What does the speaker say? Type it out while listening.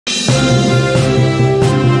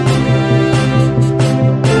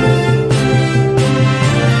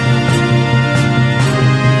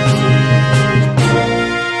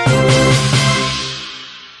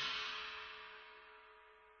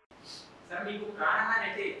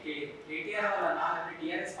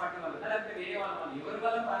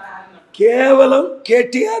కేవలం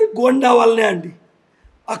KTR గోండా వల్లనే అండి.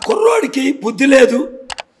 ఆ కుర్రోడికి బుద్ధి లేదు,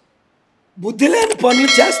 బుద్ధి లేని పనులు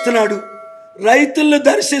చేస్తున్నాడు. రైతులను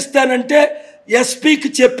దర్శిస్తానంటే ఎస్పీకి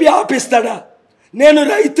చెప్పి ఆపిస్తాడా? నేను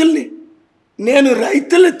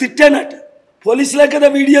రైతుల్ని తిట్టానట. పోలీసులే కదా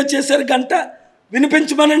వీడియో చేశారు, గంట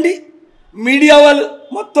వినిపించమనండి. మీడియా వాళ్ళు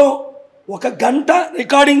మొత్తం 1 గంట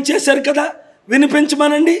రికార్డింగ్ చేశారు కదా,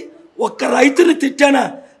 వినిపించమనండి. ఒక్క రైతుని తిట్టానా?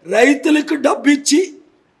 రైతులకు డబ్బు ఇచ్చి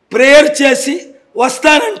ప్రేయర్ చేసి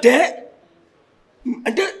వస్తానంటే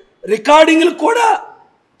అంటే రికార్డింగ్లు కూడా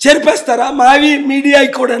చెరిపేస్తారా? మావి మీడియా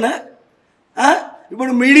కూడానా?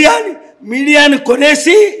 ఇప్పుడు మీడియాని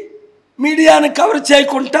కొనేసి మీడియాని కవర్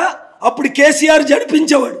చేయకుండా అప్పుడు కేసీఆర్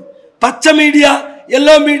జడిపించేవాడు. పచ్చ మీడియా,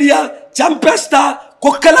 ఎల్లో మీడియా చంపేస్తా,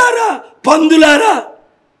 కుక్కలారా, పందులారా,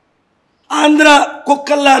 ఆంధ్ర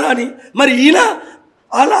కుక్కలారా అని. మరి ఈయన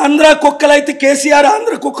అలా ఆంధ్ర కుక్కలైతే కేసీఆర్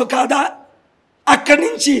ఆంధ్ర కుక్క కాదా? అక్కడి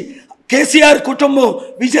నుంచి కేసీఆర్ కుటుంబం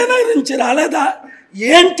విజయనగరం నుంచి రాలేదా?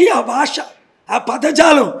 ఏంటి ఆ భాష, ఆ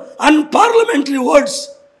పదజాలం? అన్పార్లమెంటరీ వర్డ్స్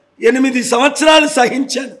 8 సంవత్సరాలు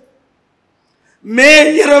సహించాను. మే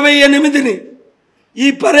 28ని ఈ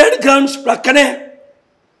పరేడ్ గ్రౌండ్స్ ప్రక్కనే,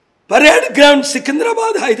 పరేడ్ గ్రౌండ్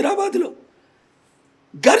సికింద్రాబాద్, హైదరాబాద్లో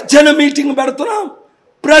గర్జన మీటింగ్ పెడుతున్నాం.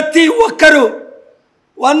 ప్రతి ఒక్కరూ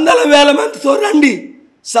 100,000 మందితో రండి.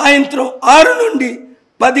 సాయంత్రం 6 నుండి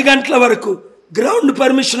 10 గంటల వరకు గ్రౌండ్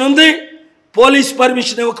పర్మిషన్ ఉంది. పోలీస్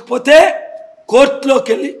పర్మిషన్ ఇవ్వకపోతే కోర్టులోకి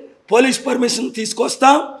వెళ్ళి పోలీస్ పర్మిషన్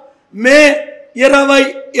తీసుకొస్తాం. మే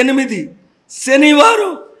 28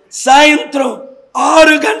 శనివారం సాయంత్రం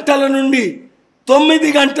 6 గంటల నుండి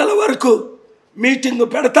 9 గంటల వరకు మీటింగ్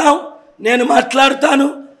పెడతాం. నేను మాట్లాడతాను,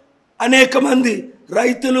 అనేక మంది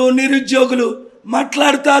రైతులు, నిరుద్యోగులు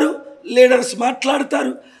మాట్లాడతారు, లీడర్స్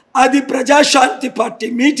మాట్లాడతారు. అది ప్రజాశాంతి పార్టీ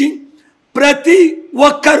మీటింగ్. ప్రతి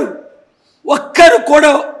ఒక్కరు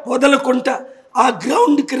కూడా వదలకుండా ఆ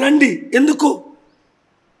గ్రౌండ్కి రండి. ఎందుకు?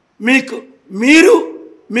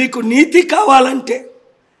 మీకు నీతి కావాలంటే,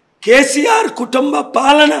 కేసీఆర్ కుటుంబ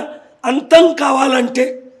పాలన అంతం కావాలంటే,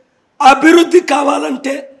 అభివృద్ధి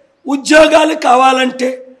కావాలంటే, ఉద్యోగాలు కావాలంటే,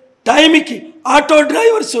 టైంకి auto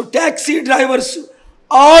drivers, taxi drivers,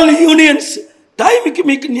 all unions టైంకి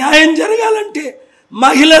మీకు న్యాయం జరగాలంటే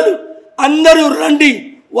మహిళలు అందరూ రండి.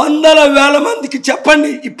 100,000 మందికి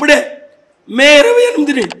చెప్పండి. ఇప్పుడే మే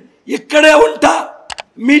 28ని ఇక్కడే ఉంటా,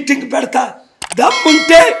 మీటింగ్ పెడతా.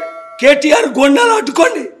 దమ్ముంటే KTR గొండాలు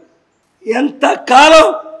అడ్డుకోండి. ఎంతకాలం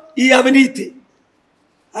ఈ అవినీతి?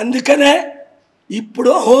 అందుకనే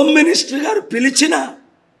ఇప్పుడు హోమ్ మినిస్టర్ గారు పిలిచిన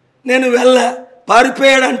నేను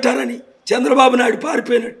పారిపోయాడు అంటారని, చంద్రబాబు నాయుడు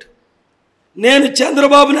పారిపోయినట్టు. నేను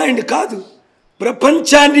చంద్రబాబు నాయుడు కాదు,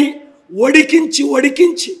 ప్రపంచాన్ని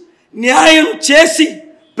ఒడికించి న్యాయం చేసి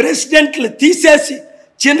ప్రెసిడెంట్లు తీసేసి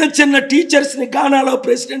చిన్న టీచర్స్ని గానాలో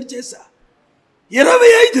ప్రెసిడెంట్ చేశా.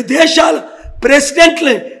 25 దేశాల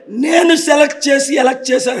ప్రెసిడెంట్లు నేను ఎలక్ట్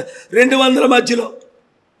చేశాను. 200 మధ్యలో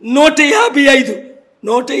 152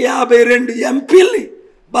 ఎంపీల్ని,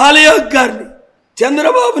 బాలయోగ్ గారిని.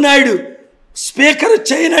 Chandrababu Naidu speaker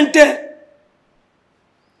చేయనంటే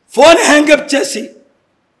phone hang up చేసి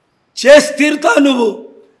తీరుతా నువ్వు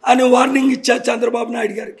అని వార్నింగ్ ఇచ్చా చంద్రబాబు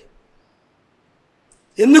నాయుడు గారికి.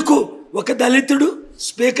 ఎందుకు? ఒక దళితుడు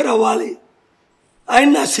స్పీకర్ అవ్వాలి, ఆయన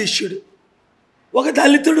నా శిష్యుడు. ఒక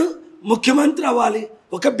దళితుడు ముఖ్యమంత్రి అవ్వాలి,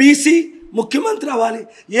 ఒక బీసీ ముఖ్యమంత్రి అవ్వాలి.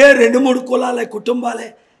 2-3 కులాలే, కుటుంబాలే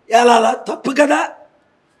ఏలాలా? తప్పు కదా,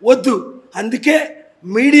 వద్దు. అందుకే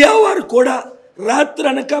మీడియా వారు కూడా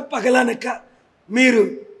రాత్రనక పగలనక మీరు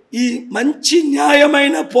ఈ మంచి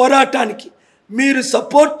న్యాయమైన పోరాటానికి మీరు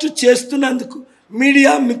సపోర్ట్ చేస్తున్నందుకు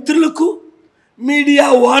మీడియా మిత్రులకు, మీడియా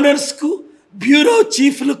ఓనర్స్కు, బ్యూరో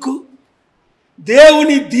చీఫ్లకు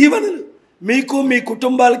దేవుని దీవెనలు మీకు, మీ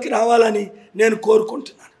కుటుంబాలకి రావాలని నేను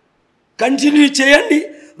కోరుకుంటున్నాను. కంటిన్యూ చేయండి.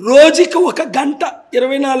 రోజుకి 1 గంట,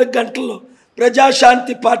 24 గంటల్లో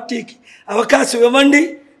ప్రజాశాంతి పార్టీకి అవకాశం ఇవ్వండి.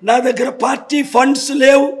 నా దగ్గర పార్టీ ఫండ్స్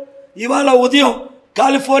లేవు. ఇవాళ ఉదయం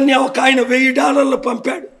కాలిఫోర్నియా ఒక ఆయన $1000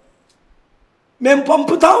 పంపాడు. మేము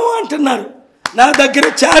పంపుతాము అంటున్నారు. నా దగ్గర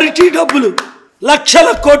చారిటీ డబ్బులు లక్షల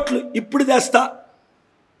కోట్లు ఇప్పుడు తెస్తా,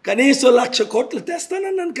 కనీసం 1,00,000 కోట్లు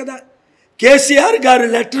తెస్తానన్నాను కదా. కేసీఆర్ గారు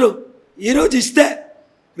లెటరు ఈరోజు ఇస్తే,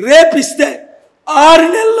 రేపు ఇస్తే 6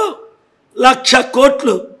 నెలల్లో 1,00,000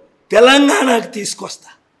 కోట్లు తెలంగాణకు తీసుకొస్తా.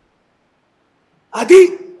 అది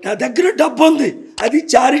నా దగ్గర డబ్బు ఉంది, అది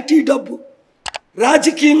చారిటీ డబ్బు.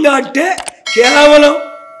 రాజకీయంగా అంటే కేవలం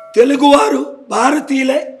తెలుగువారు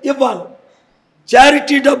భారతీయులే ఇవ్వాలి.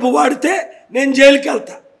 చారిటీ డబ్బు వాడితే నేను జైలుకి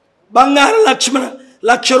వెళ్తా. బంగారు లక్ష్మణ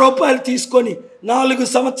 ₹1,00,000 తీసుకొని 4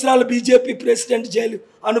 సంవత్సరాలు బీజేపీ ప్రెసిడెంట్ జైలు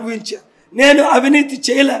అనుభవించాను. నేను అవినీతి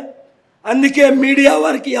చేయలే. అందుకే మీడియా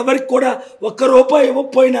వారికి ఎవరికి కూడా ₹1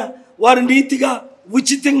 ఇవ్వకపోయినా వారు నీతిగా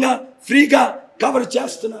ఉచితంగా ఫ్రీగా కవర్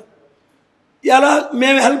చేస్తున్నారు. ఎలా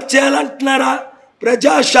మేము help చేయాలంటున్నారా?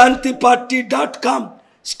 ప్రజాశాంతిపార్టీ.com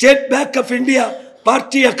state bank of India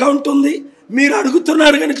party account ఉంది. మీరు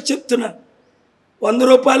అడుగుతున్నారు కనుక చెప్తున్నా.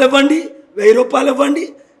 ₹100 ఇవ్వండి, ₹1000 ఇవ్వండి,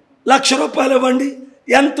 ₹1,00,000 ఇవ్వండి.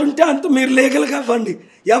 ఎంత ఉంటే అంత మీరు లీగల్గా ఇవ్వండి.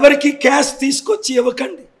 ఎవరికి క్యాష్ తీసుకొచ్చి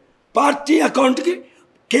ఇవ్వకండి. పార్టీ అకౌంట్కి,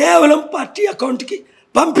 కేవలం పార్టీ అకౌంట్కి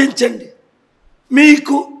పంపించండి.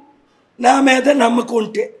 మీకు నా మీద నమ్మకం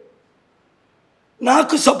ఉంటే,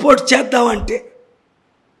 నాకు సపోర్ట్ చేద్దామంటే,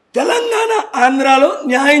 తెలంగాణ ఆంధ్రాలో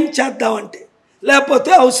న్యాయం చేద్దామంటే,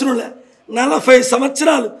 లేకపోతే అవసరం లే. 40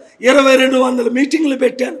 సంవత్సరాలు 2200 మీటింగ్లు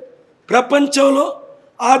పెట్టాను. ప్రపంచంలో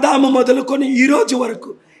ఆదాము మొదలుకొని ఈరోజు వరకు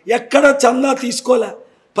ఎక్కడ చందా తీసుకోలే.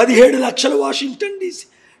 17 లక్షలు వాషింగ్టన్ DC,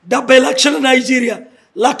 70 లక్షలు నైజీరియా,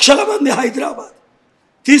 లక్షల మంది హైదరాబాద్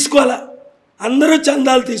తీసుకోలే. అందరూ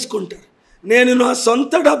చందాలు తీసుకుంటారు. నేను నా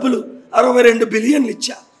సొంత డబ్బులు 62 బిలియన్లు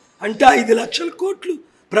ఇచ్చా. అంటే 5 లక్షల కోట్లు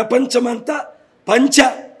ప్రపంచమంతా పంచా.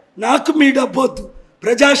 నాకు మీ డబ్బొద్దు.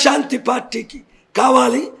 ప్రజాశాంతి పార్టీకి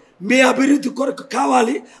కావాలి, మీ అభివృద్ధి కొరకు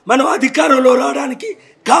కావాలి, మనం అధికారంలో రావడానికి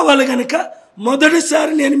కావాలి. కనుక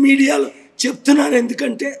మొదటిసారి నేను మీడియాలో చెప్తున్నాను.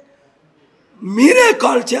 ఎందుకంటే మీరే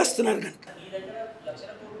కాల్ చేస్తున్నారు కనుక.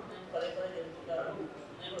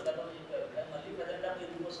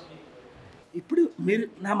 ఇప్పుడు మీరు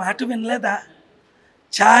నా మాట వినలేదా?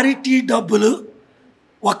 చారిటీ డబ్బులు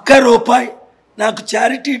 ₹1 నాకు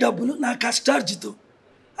చారిటీ డబ్బులు నా కష్టార్జితం.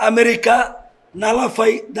 అమెరికా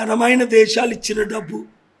 40 ధనమైన దేశాలు ఇచ్చిన డబ్బు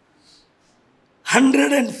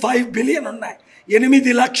 105 బిలియన్ ఉన్నాయి.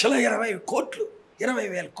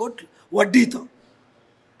 8,20,000 కోట్లు వడ్డీతో.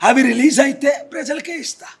 అవి రిలీజ్ అయితే ప్రజలకే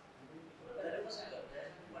ఇస్తా.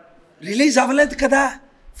 రిలీజ్ అవ్వలేదు కదా,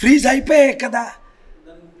 ఫ్రీజ్ అయిపోయాయి కదా.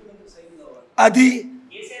 అది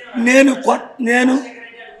నేను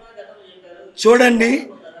చూడండి,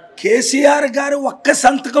 కేసీఆర్ గారు ఒక్క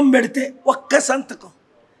సంతకం పెడితే, ఒక్క సంతకం,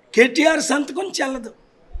 కేటీఆర్ సంతకం చెల్లదు.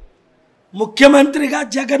 ముఖ్యమంత్రిగా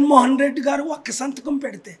జగన్మోహన్ రెడ్డి గారు ఒక్క సంతకం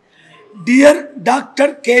పెడితే, dear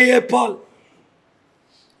doctor KA Paul,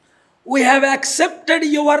 we have accepted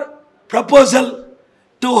your proposal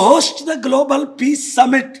to host the Global Peace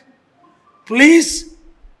Summit. Please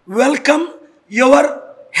welcome your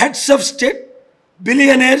heads of state,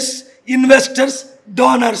 billionaires, investors,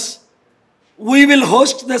 donors. We will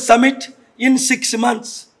host the summit in 6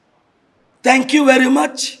 months. Thank you very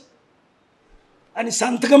much. అని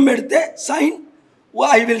సంతకం పెడితే sign.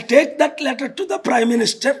 I will take that letter to the Prime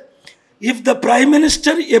Minister. If the Prime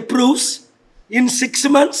Minister approves, in 6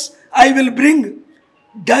 months I will bring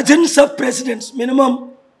dozens of presidents. Minimum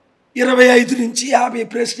 25 నుంచి 50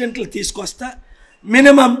 ప్రెసిడెంట్లు తీసుకొస్తా.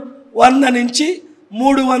 Minimum 100 నుంచి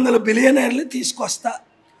 300 బిలియనర్లు తీసుకొస్తా.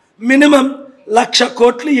 Minimum 1,00,000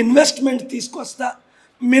 కోట్లు investment తీసుకొస్తా.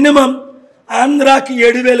 మినిమం ఆంధ్రాకి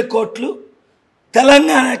 7,000 కోట్లు,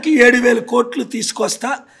 తెలంగాణకి 7,000 కోట్లు తీసుకొస్తా.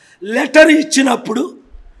 లెటర్ ఇచ్చినప్పుడు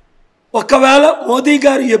ఒకవేళ మోదీ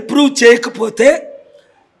గారు అప్రూవ్ చేయకపోతే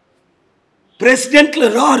ప్రెసిడెంట్లు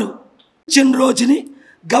రారు. ఇచ్చిన రోజుని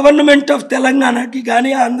గవర్నమెంట్ ఆఫ్ తెలంగాణకి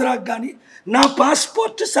కానీ ఆంధ్రాకి కానీ నా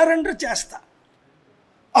పాస్పోర్ట్ సరెండర్ చేస్తా.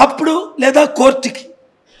 అప్పుడు లేదా కోర్టుకి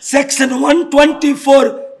సెక్షన్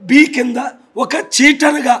 124B కింద ఒక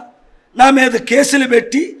చీటర్గా నా మీద కేసులు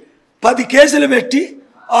పెట్టి 10 కేసులు పెట్టి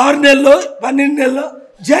 6 నెలల్లో 12 నెలల్లో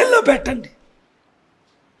జైల్లో పెట్టండి.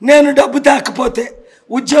 నేను డబ్బు తేకపోతే,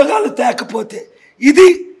 ఉద్యోగాలు తేకపోతే. ఇది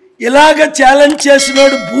ఇలాగ ఛాలెంజ్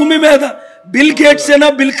చేసినోడు భూమి మీద బిల్ గేట్స్ అయినా,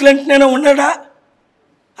 బిల్ క్లింటన్ అయినా ఉన్నాడా?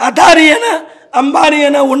 అదానీ అయినా, అంబానీ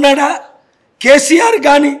అయినా ఉన్నాడా? కేసీఆర్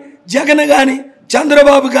కానీ, జగన్ కానీ,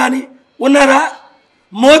 చంద్రబాబు కానీ ఉన్నారా?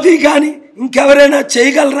 మోదీ కానీ ఇంకెవరైనా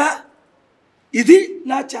చేయగలరా? ఇది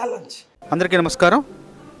నా ఛాలెంజ్. అందరికీ నమస్కారం.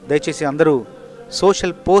 దయచేసి అందరూ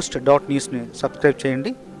SocialPost.newsని సబ్స్క్రైబ్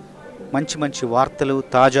చేయండి. మంచి మంచి వార్తలు,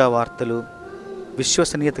 తాజా వార్తలు,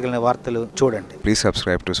 విశ్వసనీయత కలిగిన వార్తలు చూడండి. Please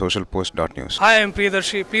subscribe to SocialPost.news. Hi, I am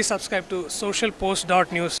Priyadarshi. Please subscribe to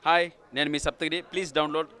SocialPost.news. Hi, నేను మీ Saptagiri. Please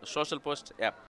download social post app.